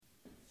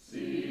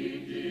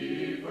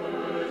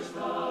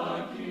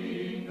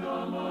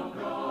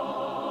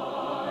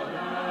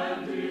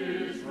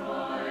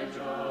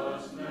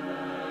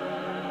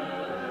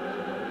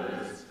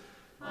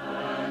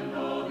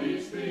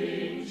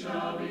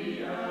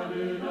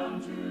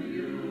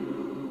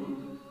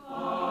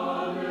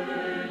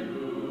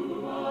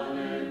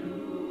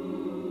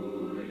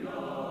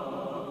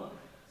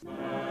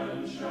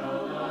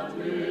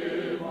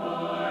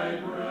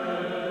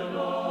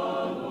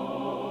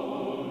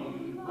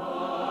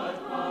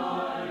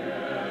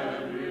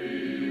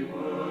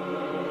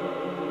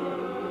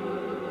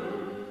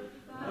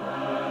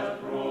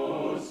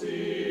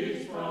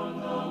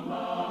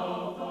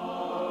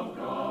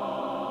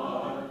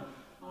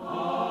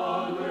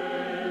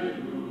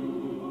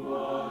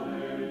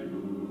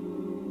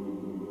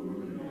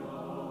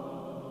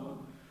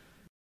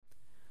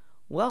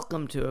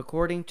Welcome to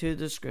According to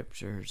the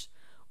Scriptures,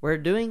 where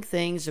doing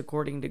things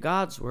according to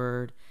God's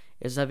Word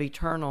is of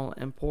eternal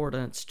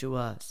importance to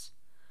us.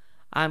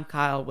 I'm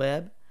Kyle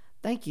Webb.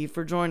 Thank you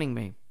for joining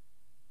me.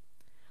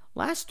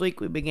 Last week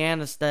we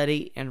began a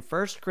study in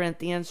 1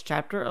 Corinthians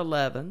chapter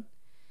 11,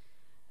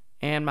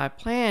 and my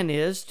plan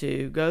is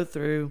to go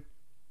through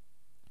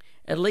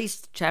at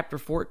least chapter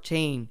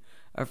 14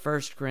 of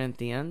 1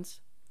 Corinthians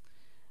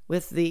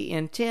with the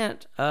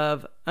intent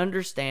of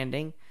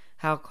understanding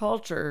how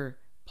culture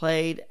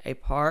played a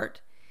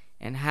part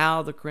in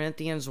how the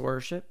Corinthians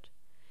worshiped.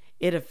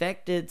 It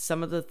affected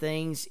some of the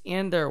things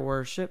in their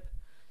worship,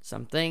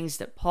 some things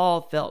that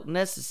Paul felt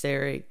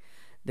necessary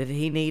that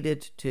he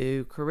needed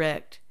to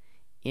correct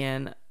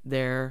in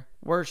their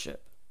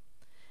worship.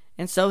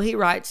 And so he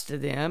writes to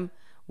them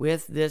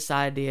with this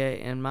idea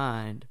in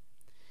mind.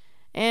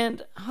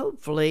 And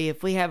hopefully,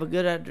 if we have a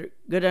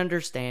good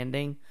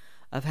understanding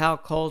of how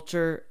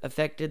culture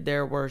affected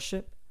their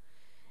worship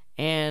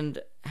and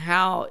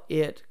how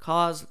it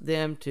caused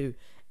them to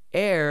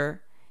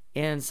err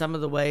in some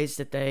of the ways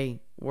that they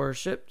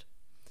worshiped,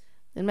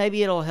 then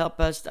maybe it'll help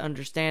us to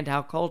understand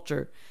how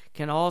culture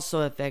can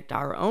also affect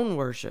our own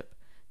worship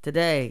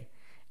today,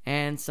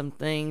 and some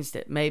things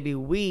that maybe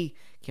we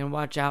can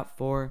watch out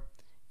for,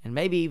 and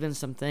maybe even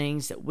some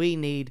things that we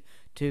need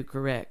to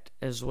correct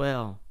as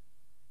well.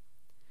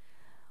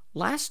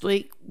 Last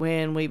week,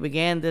 when we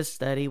began this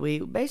study, we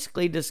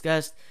basically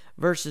discussed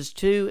verses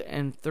 2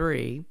 and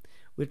 3,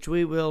 which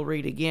we will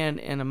read again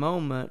in a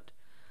moment,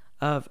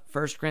 of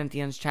 1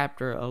 Corinthians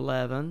chapter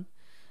 11,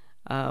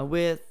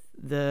 with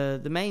the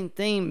main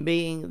theme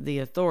being the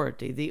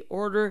authority, the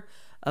order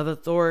of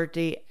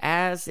authority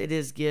as it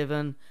is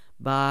given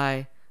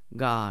by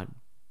God.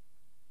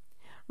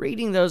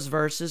 Reading those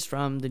verses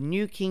from the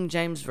New King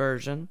James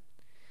Version,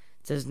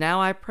 it says,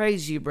 "Now I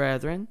praise you,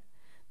 brethren,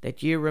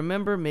 that you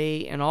remember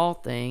me in all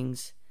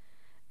things,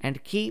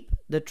 and keep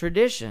the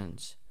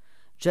traditions,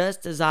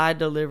 just as I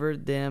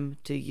delivered them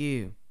to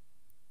you.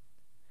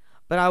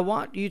 But I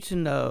want you to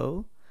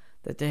know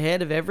that the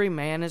head of every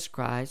man is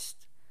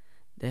Christ,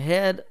 the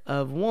head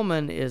of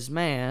woman is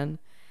man,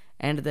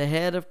 and the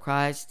head of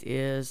Christ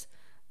is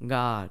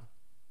God."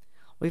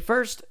 We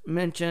first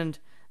mentioned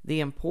the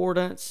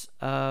importance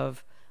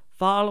of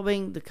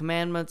following the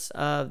commandments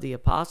of the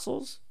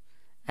apostles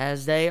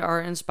as they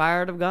are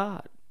inspired of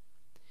God.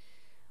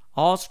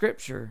 All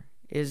Scripture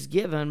is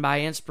given by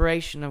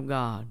inspiration of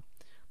God.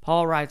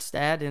 Paul writes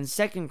that in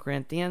 2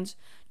 Corinthians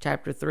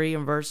chapter 3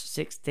 and verse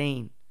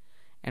 16.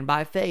 And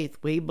by faith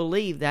we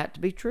believe that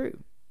to be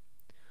true.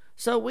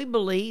 So we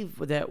believe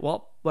that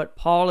what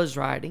Paul is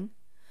writing,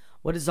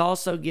 what is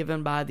also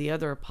given by the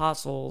other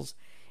apostles,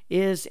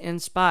 is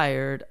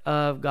inspired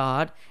of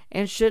God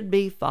and should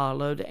be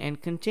followed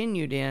and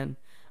continued in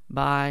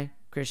by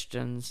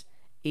Christians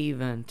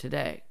even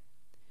today.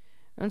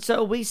 And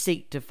so we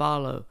seek to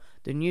follow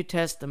the New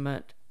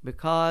Testament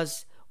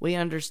because we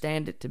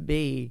understand it to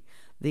be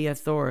the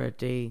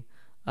authority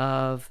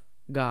of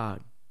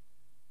God.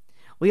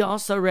 We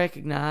also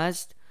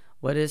recognized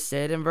what is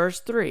said in verse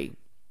 3,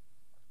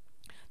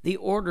 the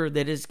order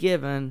that is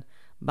given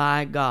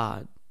by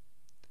God.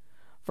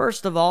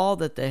 First of all,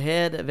 that the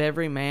head of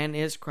every man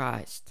is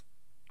Christ.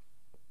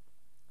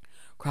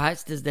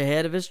 Christ is the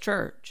head of his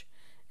church,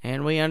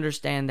 and we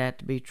understand that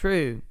to be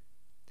true.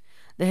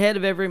 The head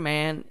of every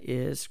man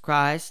is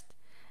Christ,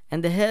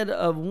 and the head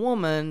of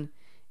woman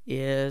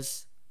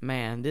is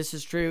man. This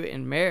is true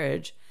in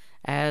marriage,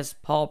 as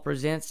Paul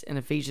presents in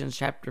Ephesians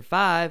chapter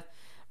 5,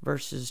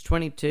 verses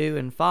 22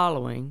 and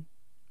following.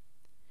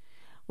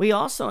 We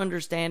also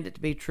understand it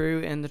to be true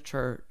in the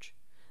church.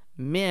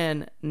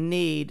 Men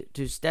need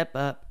to step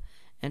up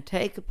and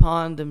take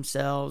upon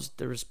themselves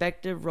the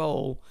respective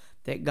role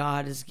that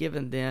God has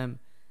given them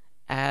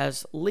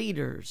as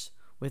leaders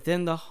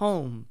within the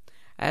home,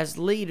 as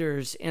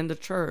leaders in the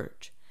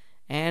church,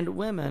 and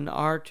women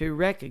are to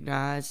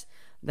recognize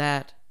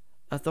that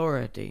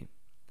authority.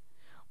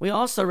 We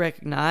also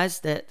recognize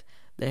that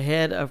the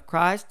head of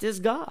Christ is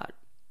God.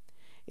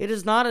 It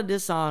is not a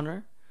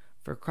dishonor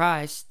for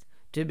Christ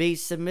to be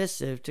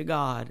submissive to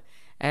God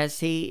as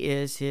he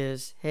is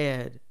his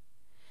head.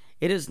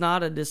 It is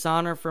not a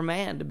dishonor for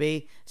man to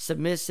be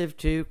submissive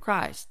to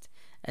Christ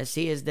as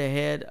he is the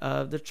head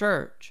of the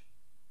church.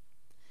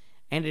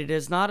 And it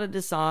is not a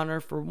dishonor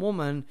for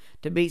woman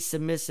to be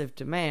submissive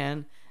to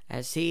man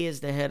as he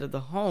is the head of the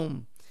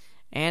home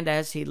and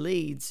as he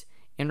leads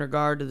in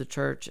regard to the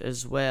church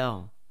as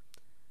well.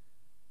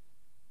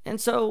 And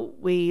so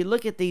we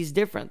look at these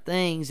different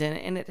things,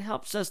 and it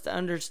helps us to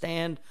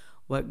understand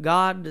what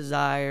God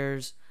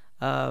desires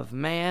of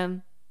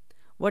man,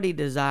 what he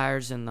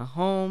desires in the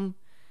home,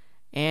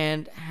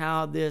 and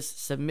how this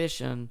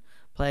submission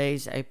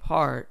plays a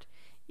part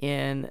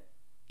in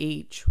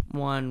each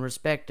one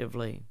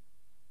respectively.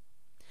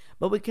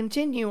 But we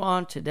continue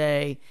on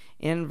today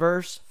in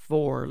verse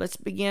 4. Let's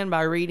begin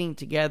by reading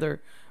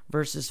together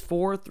verses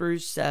 4 through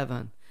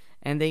 7,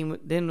 and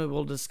then we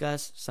will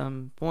discuss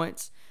some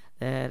points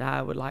that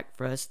I would like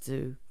for us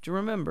to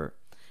remember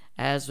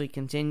as we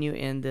continue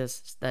in this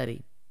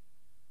study.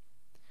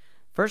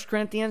 1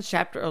 Corinthians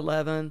chapter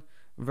 11,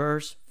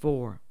 verse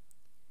 4.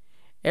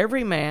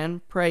 Every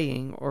man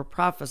praying or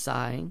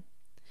prophesying,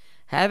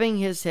 having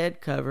his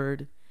head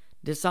covered,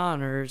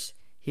 dishonors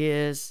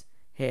his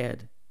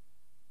head.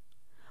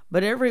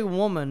 But every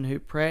woman who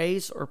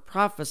prays or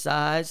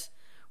prophesies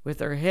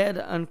with her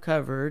head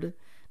uncovered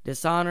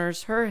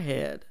dishonors her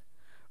head,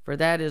 for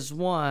that is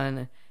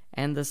one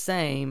and the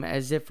same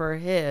as if her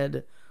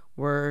head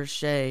were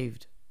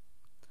shaved.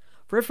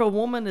 For if a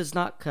woman is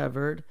not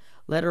covered,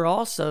 let her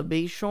also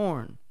be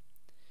shorn.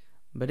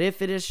 But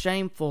if it is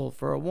shameful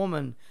for a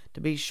woman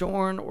to be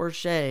shorn or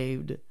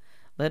shaved,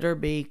 let her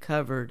be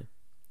covered.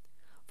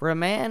 For a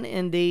man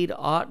indeed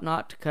ought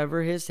not to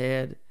cover his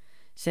head,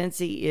 since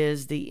he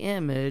is the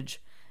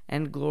image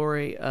and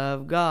glory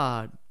of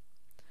God.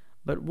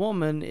 But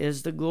woman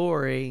is the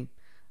glory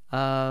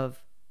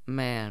of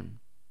man.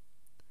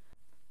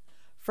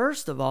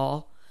 First of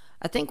all,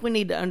 I think we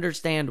need to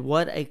understand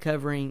what a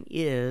covering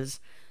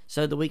is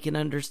so that we can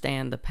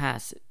understand the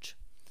passage.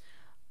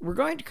 We're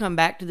going to come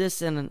back to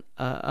this in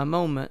a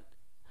moment,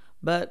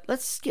 but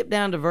let's skip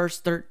down to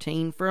verse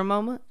 13 for a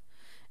moment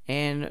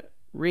and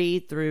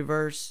read through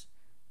verse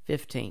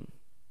 15.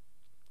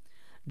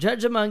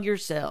 Judge among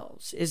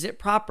yourselves. Is it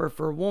proper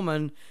for a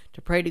woman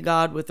to pray to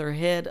God with her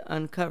head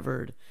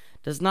uncovered?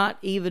 Does not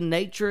even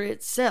nature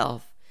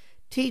itself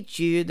teach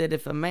you that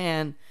if a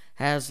man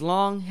has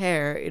long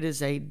hair, it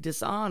is a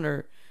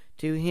dishonor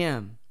to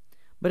him?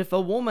 But if a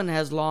woman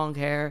has long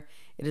hair,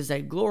 it is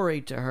a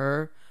glory to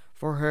her,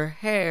 for her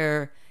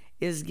hair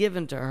is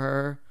given to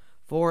her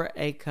for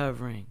a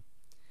covering.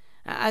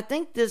 I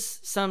think this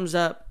sums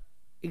up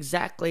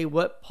exactly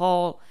what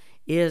Paul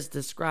is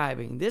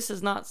describing. This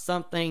is not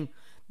something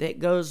that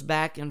goes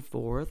back and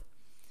forth.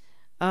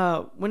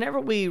 Whenever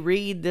we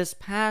read this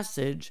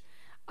passage,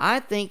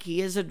 I think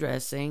he is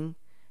addressing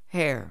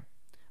hair,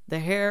 the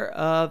hair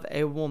of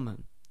a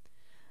woman.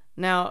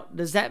 Now,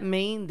 does that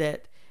mean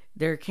that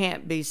there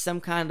can't be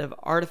some kind of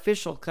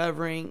artificial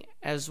covering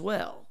as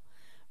well?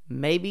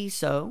 Maybe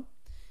so.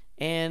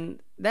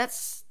 And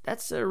that's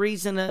a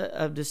reason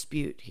of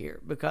dispute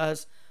here,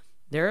 because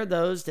there are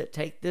those that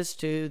take this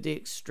to the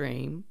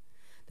extreme,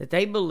 that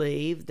they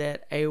believe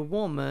that a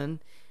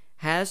woman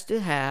has to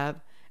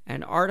have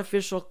an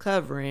artificial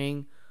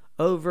covering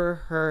over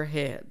her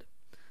head,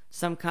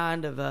 some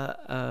kind of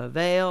a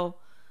veil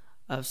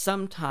of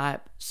some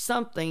type,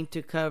 something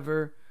to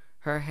cover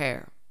her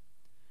hair.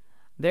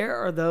 There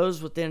are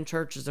those within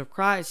churches of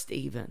Christ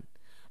even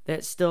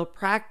that still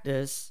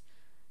practice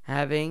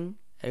having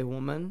a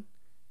woman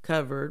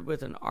covered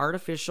with an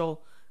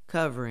artificial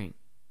covering.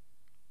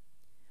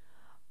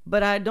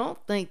 But I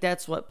don't think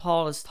that's what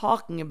Paul is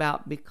talking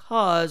about,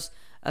 because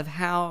of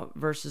how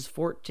verses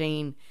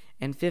 14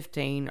 and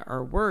 15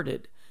 are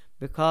worded,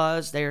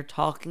 because they are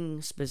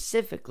talking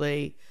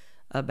specifically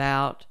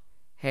about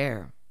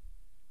hair.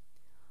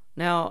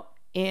 Now,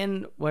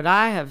 in what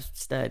I have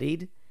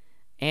studied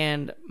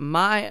and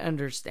my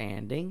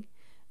understanding,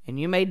 and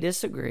you may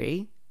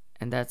disagree,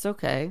 and that's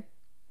okay,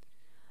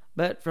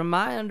 but from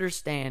my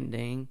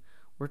understanding,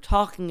 we're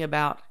talking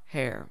about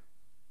hair.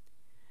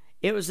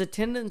 It was a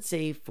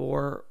tendency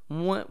for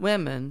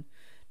women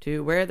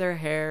to wear their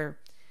hair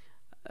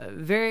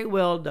very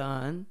well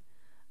done,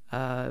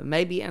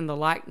 maybe in the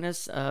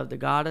likeness of the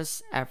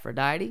goddess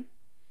Aphrodite.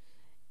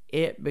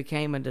 It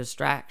became a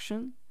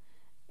distraction,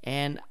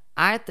 and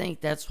I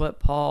think that's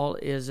what Paul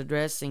is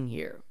addressing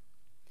here.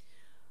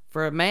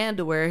 For a man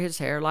to wear his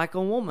hair like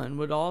a woman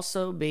would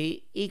also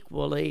be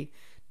equally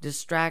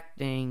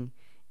distracting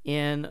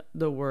in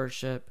the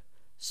worship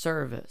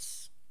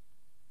service.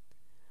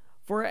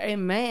 For a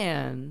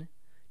man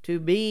to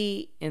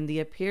be in the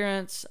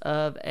appearance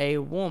of a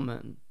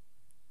woman,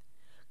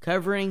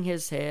 covering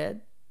his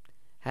head,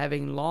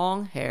 having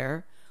long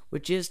hair,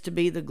 which is to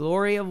be the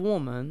glory of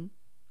woman,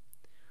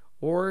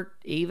 or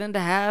even to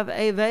have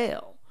a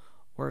veil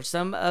or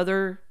some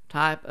other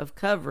type of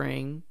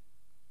covering,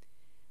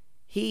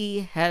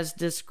 he has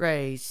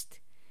disgraced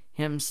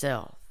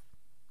himself.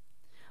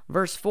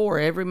 Verse 4,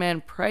 every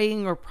man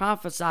praying or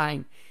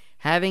prophesying,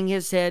 having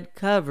his head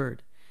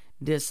covered,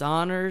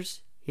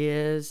 dishonors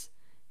his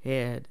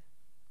head.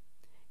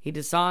 He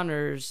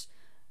dishonors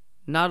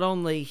not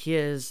only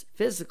his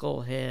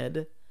physical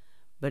head,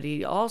 but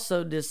he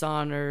also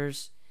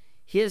dishonors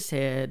his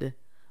head,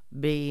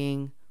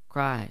 being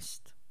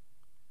Christ.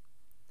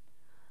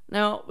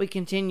 Now we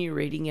continue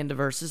reading into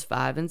verses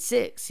 5 and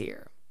 6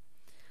 here.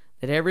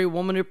 that every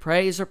woman who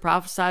prays or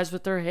prophesies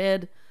with her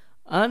head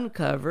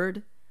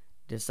uncovered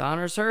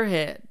dishonors her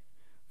head,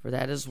 for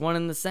that is one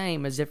and the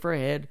same as if her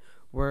head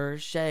were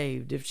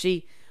shaved. If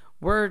she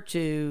were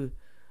to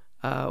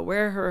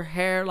wear her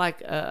hair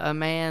like a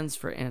man's,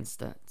 for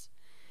instance,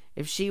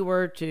 if she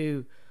were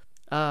to,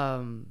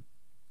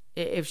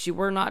 if she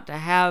were not to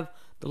have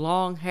the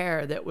long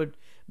hair that would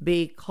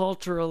be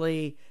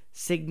culturally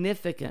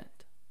significant,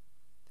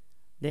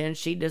 then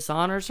she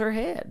dishonors her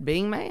head,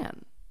 being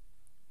man.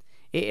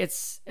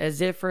 It's as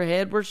if her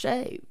head were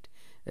shaved.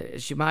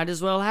 She might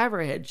as well have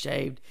her head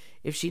shaved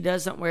if she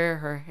doesn't wear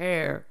her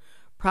hair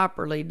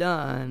properly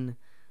done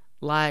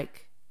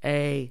like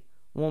a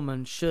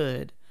woman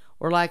should,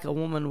 or like a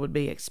woman would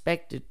be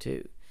expected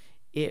to.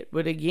 It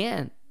would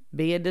again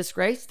be a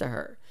disgrace to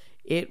her.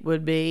 It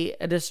would be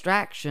a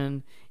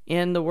distraction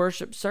in the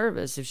worship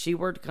service if she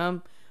were to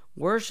come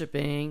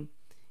worshiping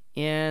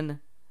in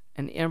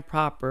an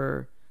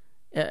improperly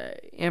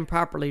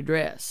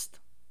dressed.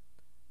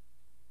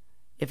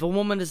 If a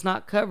woman is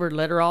not covered,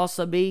 let her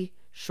also be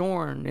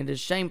shorn. It is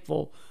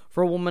shameful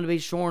for a woman to be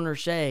shorn or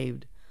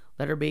shaved.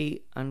 Let her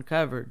be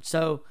uncovered.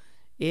 So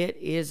it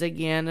is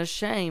again a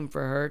shame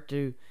for her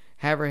to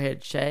have her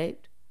head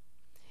shaved.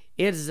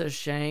 It is a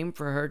shame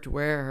for her to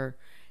wear her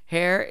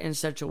hair in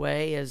such a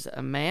way as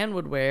a man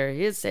would wear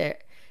his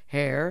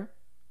hair.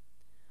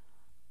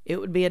 It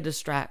would be a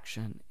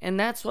distraction. And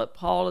that's what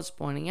Paul is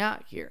pointing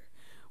out here.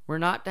 We're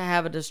not to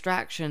have a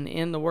distraction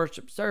in the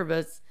worship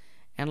service,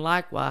 and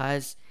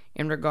likewise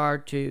in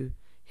regard to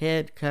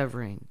head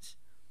coverings,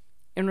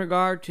 in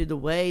regard to the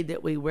way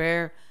that we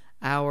wear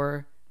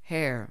our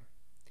hair.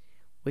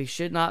 We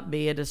should not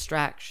be a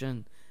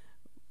distraction.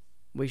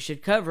 We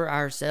should cover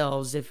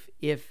ourselves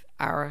if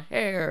our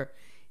hair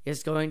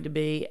is going to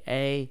be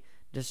a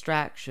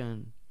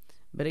distraction.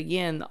 But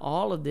again,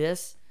 all of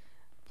this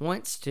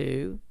points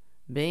to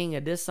being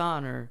a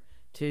dishonor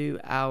to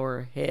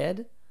our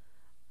head,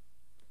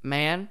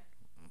 man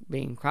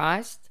being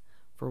Christ,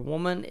 for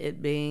woman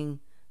it being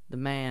the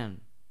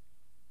man.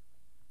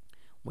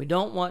 We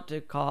don't want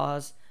to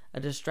cause a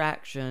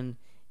distraction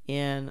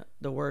in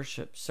the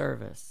worship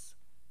service.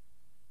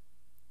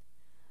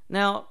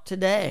 Now,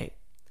 today,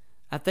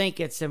 I think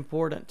it's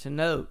important to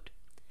note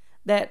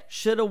that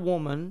should a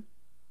woman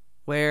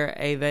wear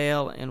a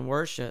veil in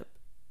worship,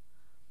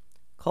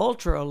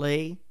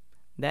 culturally,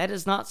 that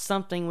is not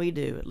something we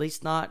do, at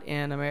least not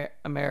in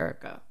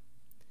America.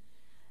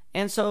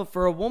 And so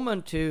for a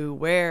woman to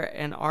wear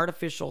an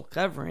artificial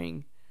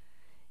covering,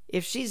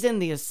 if she's in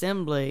the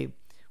assembly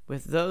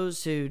with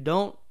those who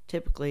don't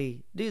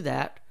typically do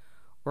that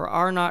or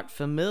are not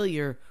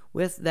familiar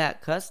with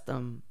that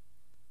custom,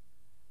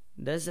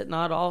 does it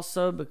not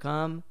also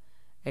become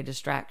a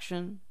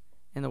distraction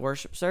in the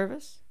worship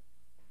service?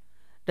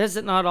 Does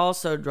it not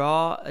also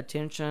draw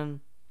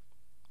attention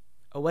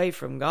away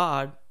from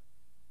God,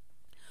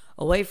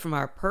 away from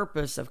our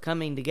purpose of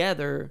coming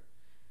together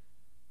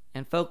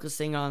and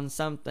focusing on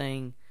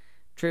something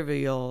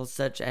trivial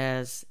such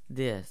as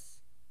this?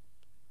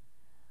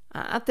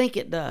 I think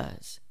it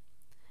does.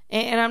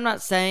 And I'm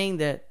not saying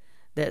that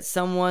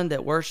someone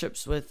that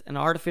worships with an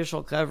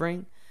artificial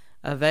covering,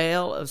 a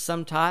veil of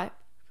some type,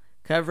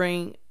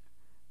 covering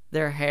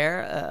their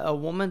hair, a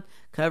woman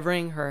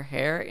covering her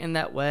hair in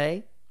that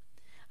way,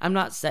 I'm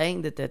not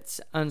saying that that's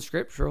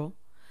unscriptural.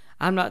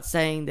 I'm not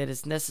saying that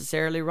it's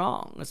necessarily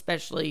wrong,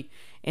 especially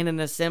in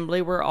an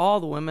assembly where all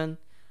the women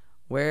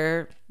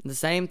wear the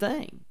same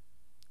thing.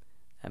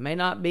 That may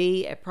not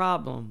be a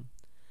problem.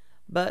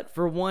 But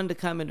for one to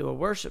come into a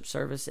worship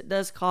service, it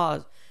does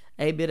cause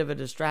a bit of a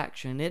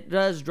distraction. It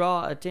does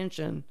draw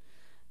attention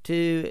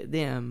to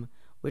them,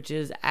 which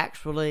is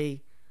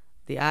actually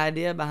the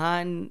idea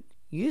behind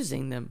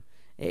using them.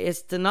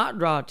 It's to not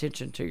draw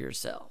attention to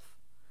yourself.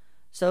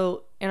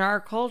 So in our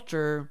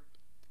culture,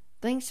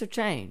 things have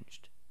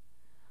changed.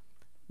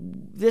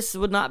 This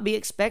would not be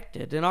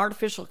expected. An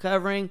artificial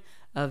covering,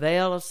 a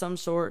veil of some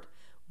sort,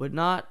 would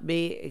not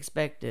be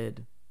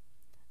expected.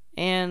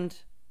 And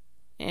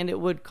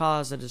it would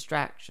cause a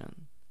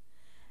distraction.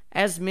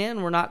 As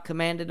men, we're not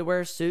commanded to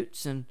wear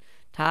suits and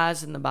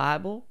ties in the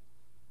Bible,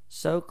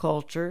 so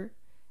culture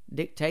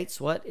dictates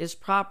what is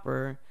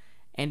proper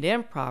and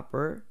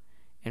improper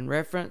in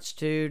reference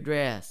to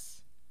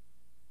dress.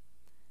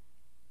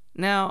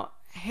 Now,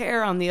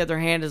 hair, on the other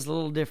hand, is a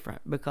little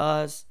different,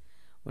 because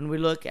when we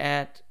look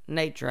at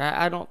nature,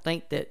 I don't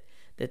think that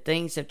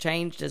things have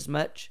changed as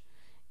much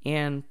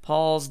in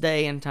Paul's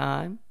day and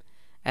time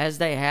as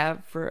they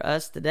have for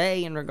us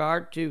today in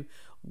regard to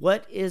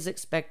what is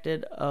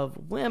expected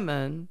of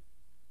women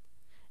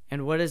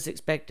and what is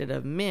expected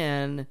of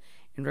men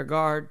in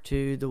regard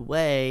to the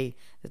way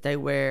that they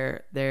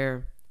wear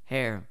their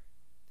hair.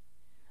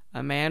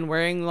 A man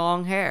wearing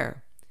long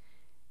hair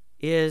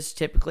is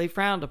typically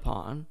frowned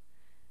upon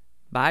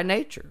by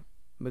nature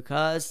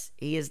because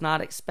he is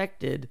not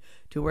expected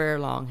to wear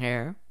long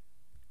hair.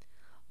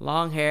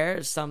 Long hair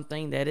is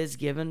something that is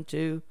given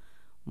to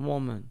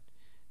woman,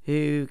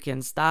 who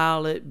can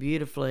style it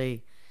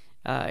beautifully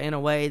in a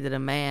way that a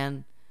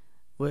man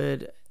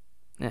would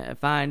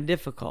find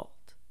difficult.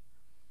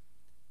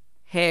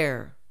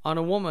 hair on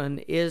a woman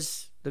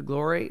is the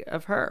glory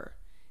of her.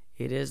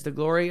 It is the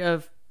glory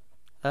of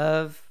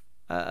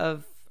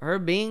her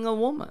being a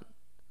woman.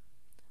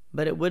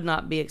 But it would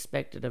not be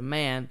expected of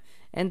man,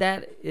 and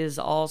that is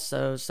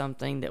also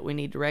something that we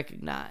need to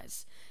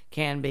recognize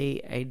can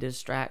be a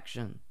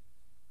distraction.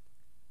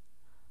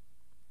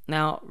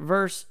 Now,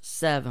 verse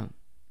 7.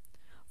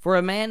 For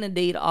a man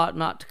indeed ought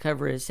not to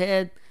cover his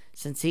head,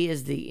 since he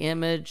is the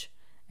image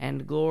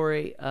and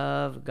glory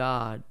of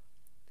God.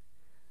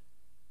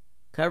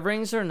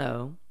 Coverings or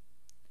no,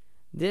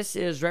 this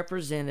is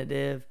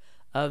representative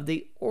of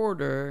the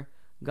order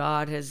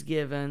God has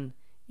given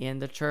in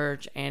the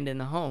church and in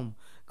the home.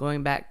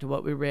 Going back to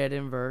what we read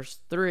in verse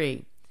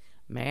 3.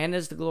 Man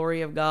is the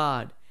glory of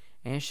God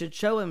and should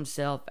show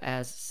himself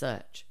as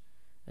such,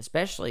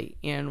 especially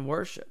in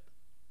worship.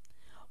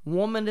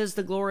 Woman is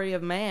the glory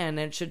of man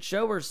and should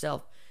show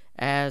herself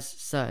as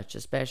such,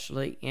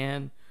 especially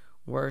in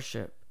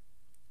worship.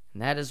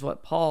 And that is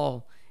what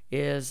Paul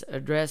is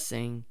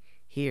addressing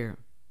here.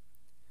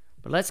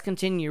 But let's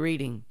continue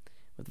reading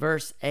with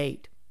verse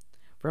 8.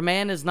 For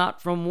man is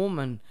not from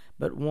woman,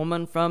 but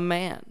woman from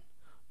man.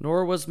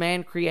 Nor was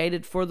man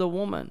created for the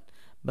woman,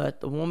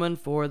 but the woman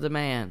for the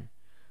man.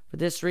 For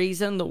this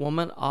reason the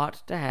woman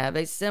ought to have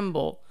a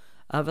symbol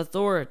of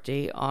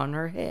authority on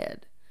her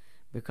head,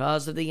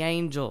 because of the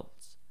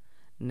angels.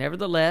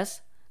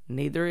 Nevertheless,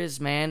 neither is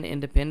man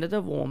independent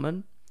of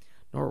woman,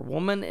 nor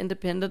woman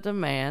independent of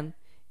man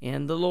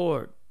in the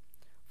Lord.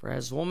 For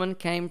as woman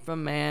came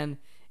from man,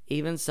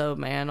 even so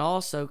man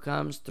also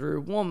comes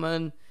through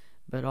woman,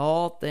 but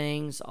all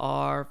things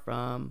are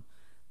from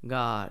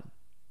God.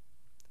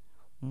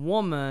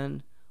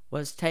 Woman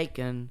was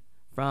taken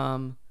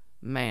from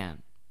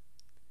man.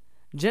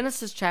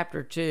 Genesis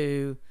chapter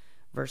 2,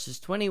 verses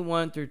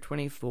 21 through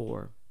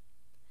 24.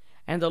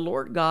 And the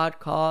Lord God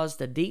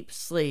caused a deep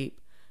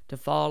sleep to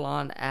fall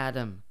on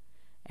Adam,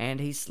 and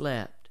he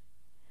slept.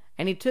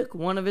 And he took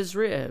one of his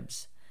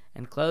ribs,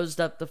 and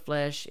closed up the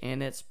flesh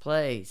in its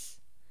place.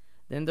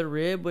 Then the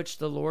rib which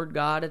the Lord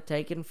God had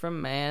taken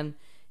from man,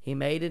 he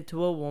made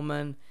into a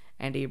woman,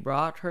 and he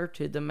brought her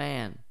to the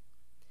man.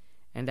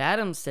 And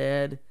Adam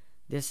said,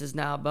 This is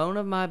now bone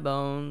of my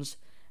bones,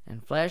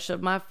 and flesh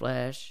of my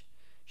flesh.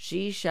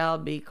 She shall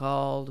be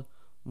called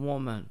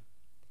woman,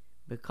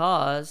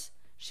 because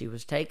she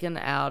was taken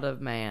out of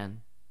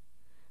man.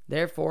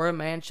 Therefore a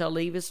man shall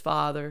leave his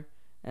father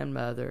and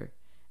mother,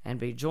 and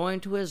be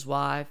joined to his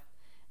wife,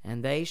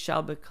 and they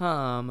shall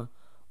become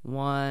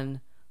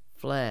one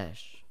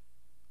flesh.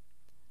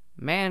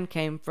 Man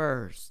came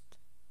first.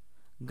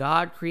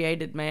 God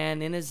created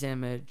man in his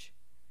image,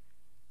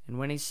 and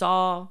when he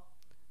saw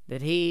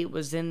that he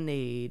was in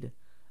need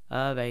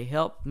of a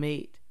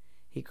helpmeet,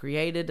 he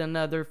created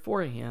another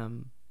for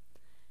him.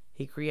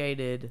 He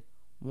created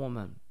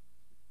woman.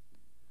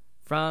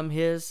 From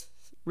his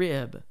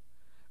rib,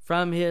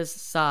 from his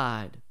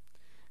side.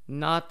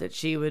 Not that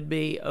she would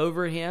be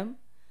over him,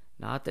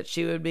 not that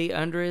she would be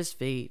under his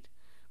feet,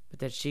 but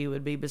that she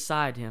would be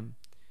beside him,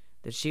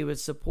 that she would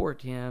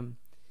support him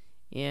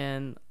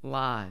in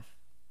life.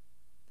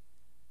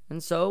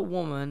 And so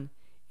woman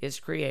is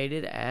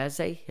created as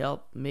a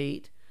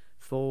helpmeet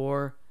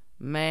for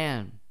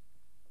man.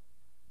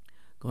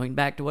 Going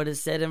back to what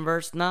is said in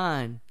verse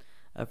 9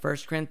 of 1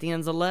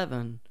 Corinthians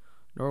 11,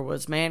 nor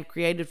was man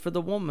created for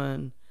the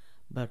woman,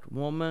 but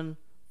woman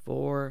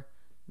for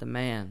the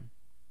man.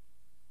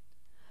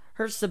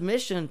 Her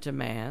submission to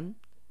man,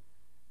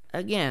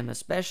 again,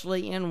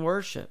 especially in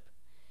worship,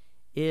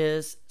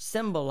 is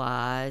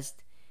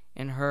symbolized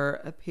in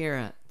her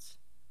appearance.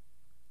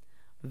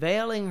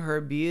 Veiling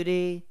her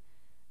beauty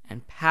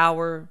and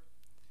power,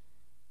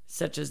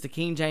 such as the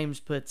King James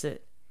puts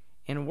it,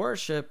 in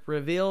worship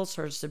reveals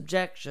her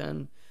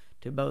subjection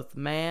to both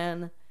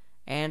man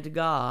and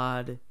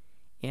God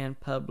in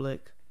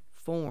public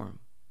form.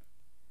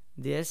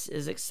 This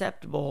is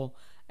acceptable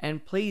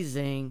and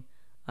pleasing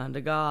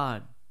unto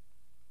God.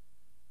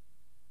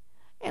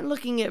 And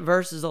looking at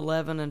verses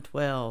 11 and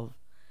 12,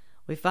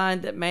 we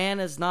find that man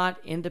is not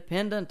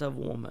independent of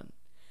woman,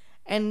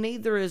 and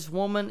neither is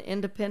woman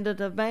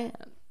independent of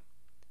man.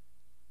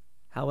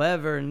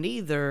 However,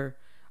 neither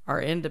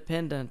are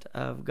independent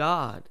of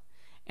God,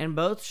 and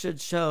both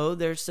should show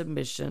their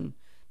submission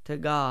to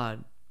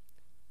God,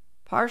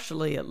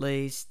 partially at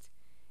least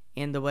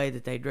in the way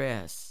that they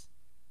dress.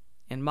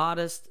 In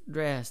modest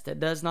dress that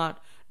does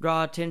not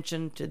draw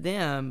attention to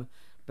them,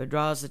 but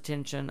draws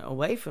attention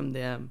away from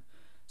them,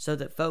 so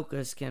that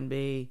focus can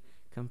be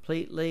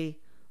completely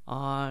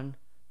on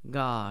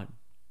God.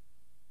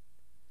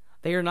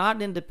 They are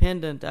not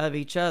independent of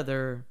each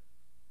other,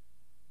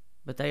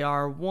 but they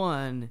are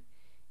one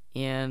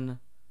in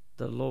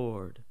the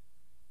Lord.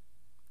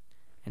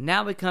 And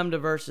now we come to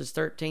verses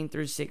 13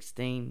 through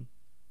 16.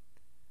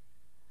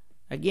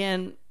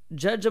 Again,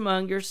 judge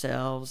among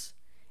yourselves,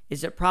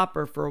 is it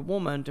proper for a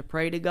woman to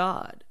pray to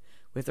God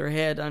with her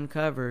head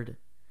uncovered?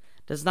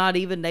 Does not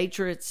even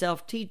nature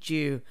itself teach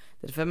you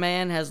that if a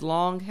man has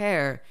long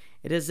hair,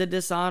 it is a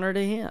dishonor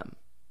to him?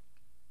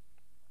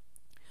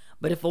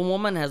 But if a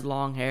woman has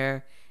long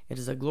hair, It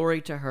is a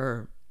glory to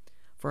her,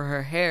 for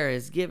her hair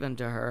is given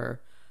to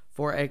her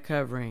for a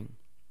covering.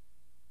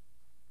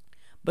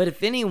 But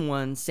if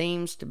anyone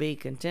seems to be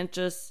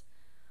contentious,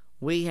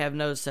 we have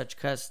no such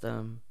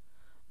custom,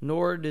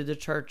 nor do the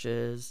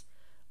churches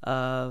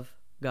of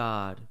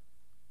God.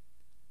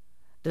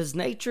 Does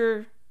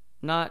nature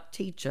not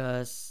teach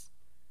us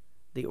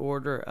the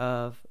order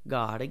of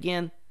God?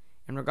 Again,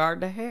 in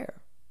regard to hair,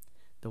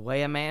 the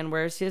way a man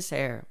wears his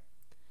hair,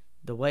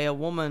 the way a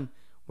woman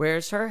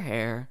wears her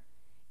hair,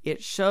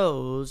 it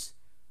shows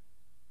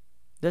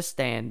the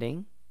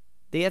standing,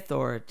 the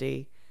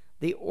authority,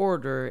 the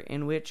order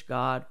in which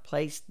God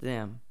placed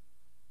them.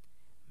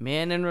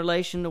 Men in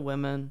relation to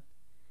women,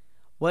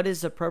 what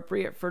is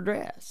appropriate for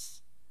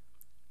dress?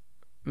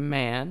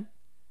 Man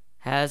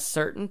has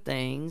certain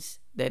things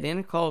that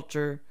in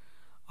culture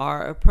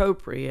are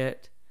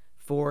appropriate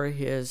for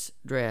his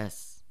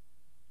dress.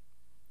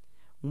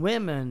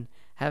 Women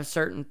have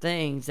certain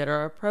things that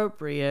are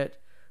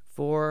appropriate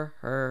for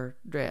her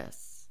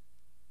dress.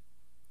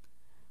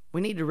 We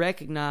need to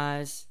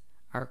recognize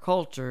our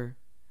culture.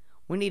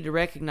 We need to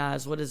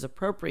recognize what is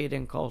appropriate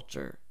in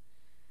culture.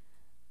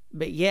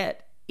 But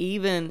yet,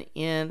 even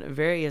in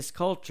various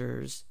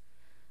cultures,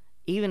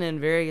 even in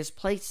various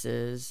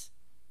places,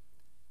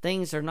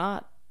 things are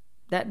not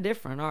that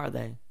different, are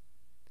they?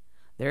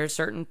 There are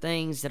certain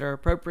things that are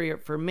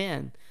appropriate for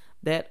men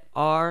that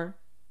are,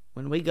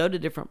 when we go to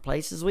different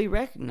places, we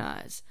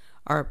recognize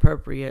are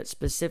appropriate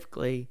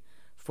specifically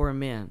for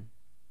men.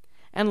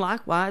 And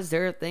likewise,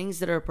 there are things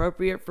that are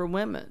appropriate for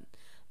women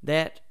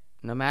that,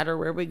 no matter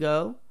where we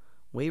go,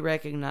 we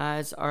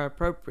recognize are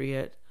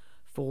appropriate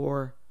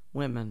for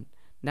women.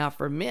 Now,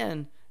 for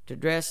men to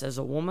dress as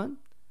a woman,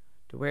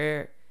 to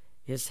wear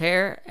his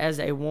hair as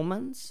a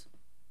woman's,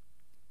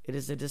 it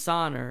is a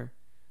dishonor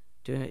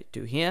to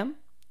him.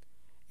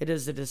 It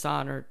is a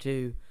dishonor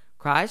to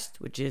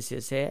Christ, which is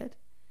his head.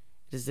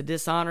 It is a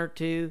dishonor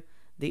to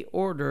the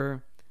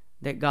order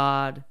that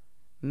God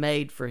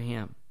made for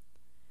him.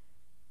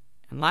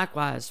 And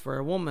likewise, for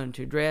a woman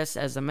to dress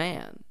as a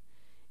man,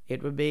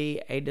 it would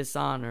be a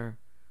dishonor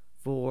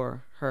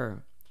for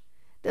her.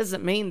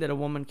 Doesn't mean that a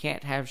woman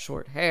can't have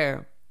short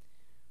hair,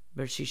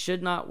 but she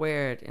should not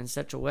wear it in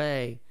such a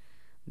way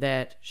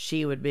that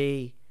she would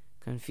be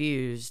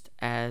confused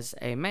as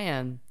a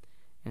man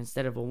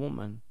instead of a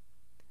woman.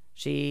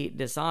 She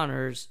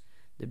dishonors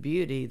the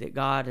beauty that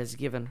God has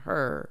given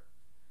her,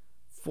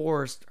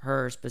 forced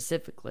her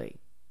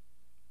specifically.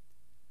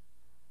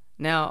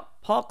 Now,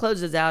 Paul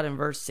closes out in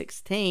verse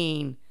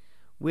 16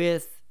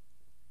 with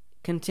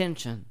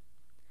contention.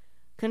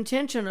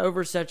 Contention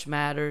over such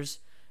matters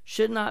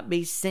should not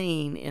be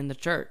seen in the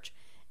church,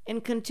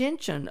 and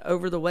contention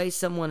over the way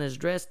someone is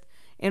dressed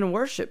in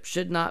worship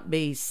should not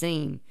be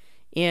seen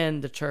in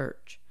the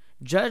church.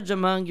 Judge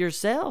among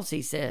yourselves,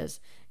 he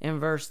says in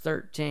verse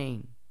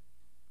 13.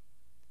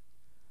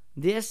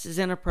 This is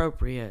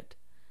inappropriate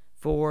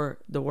for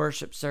the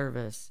worship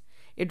service.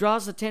 It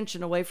draws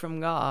attention away from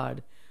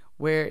God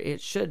where it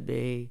should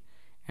be,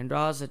 and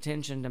draws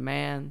attention to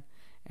man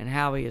and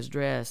how he is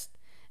dressed.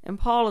 And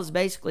Paul is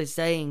basically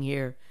saying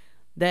here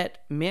that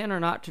men are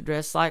not to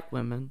dress like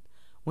women,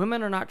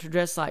 women are not to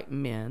dress like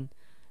men,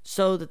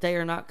 so that they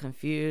are not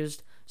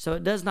confused, so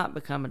it does not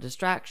become a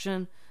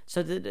distraction,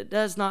 so that it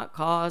does not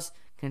cause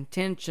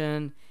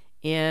contention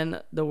in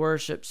the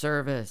worship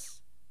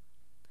service.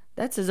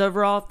 That's his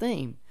overall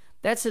theme.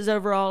 That's his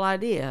overall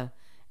idea,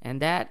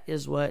 and that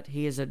is what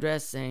he is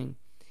addressing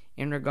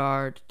in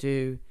regard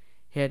to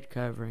head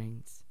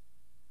coverings.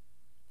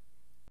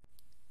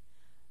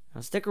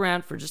 Now stick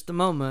around for just a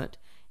moment,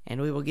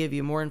 and we will give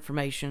you more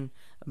information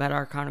about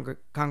our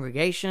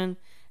congregation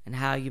and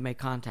how you may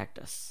contact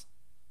us.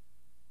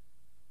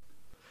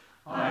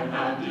 I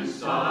have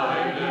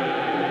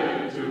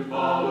decided to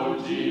follow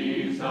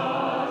Jesus.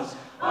 I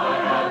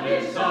have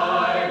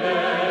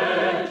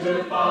decided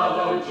to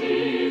follow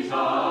Jesus.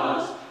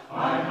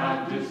 I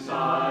have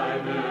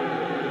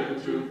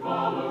decided to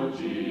follow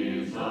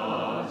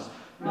Jesus.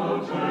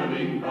 No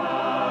turning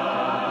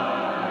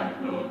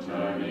back, no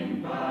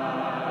turning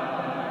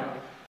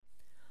back.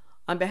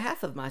 On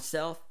behalf of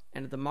myself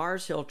and the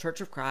Mars Hill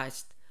Church of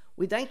Christ,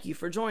 we thank you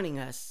for joining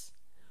us.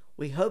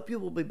 We hope you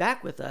will be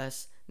back with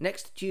us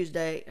next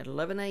Tuesday at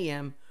 11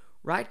 a.m.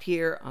 right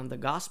here on the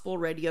Gospel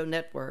Radio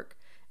Network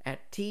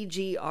at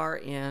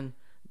tgrn.org.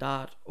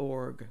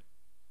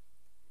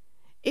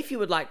 If you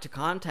would like to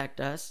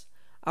contact us,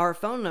 our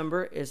phone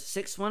number is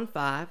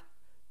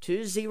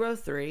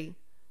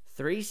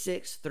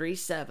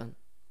 615-203-3637.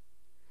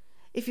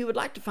 If you would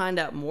like to find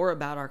out more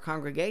about our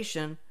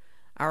congregation,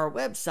 our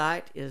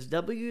website is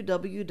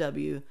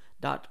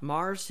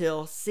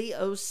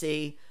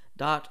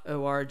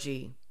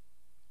www.marshillcoc.org.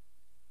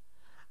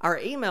 Our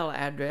email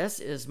address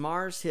is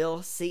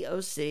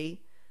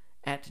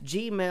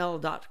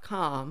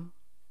marshillcoc@gmail.com.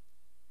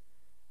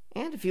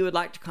 And if you would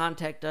like to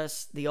contact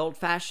us the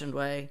old-fashioned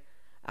way,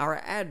 our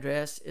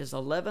address is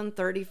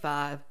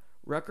 1135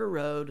 Rucker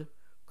Road,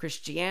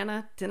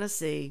 Christiana,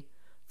 Tennessee,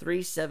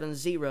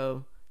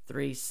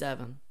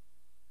 37037.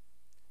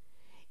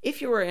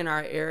 If you are in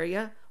our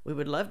area, we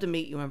would love to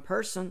meet you in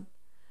person.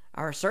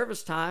 Our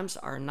service times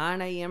are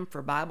 9 a.m.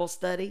 for Bible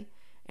study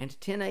and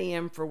 10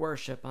 a.m. for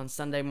worship on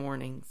Sunday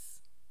mornings.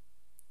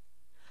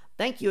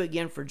 Thank you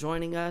again for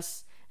joining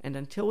us, and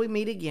until we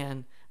meet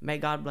again, may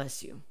God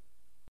bless you.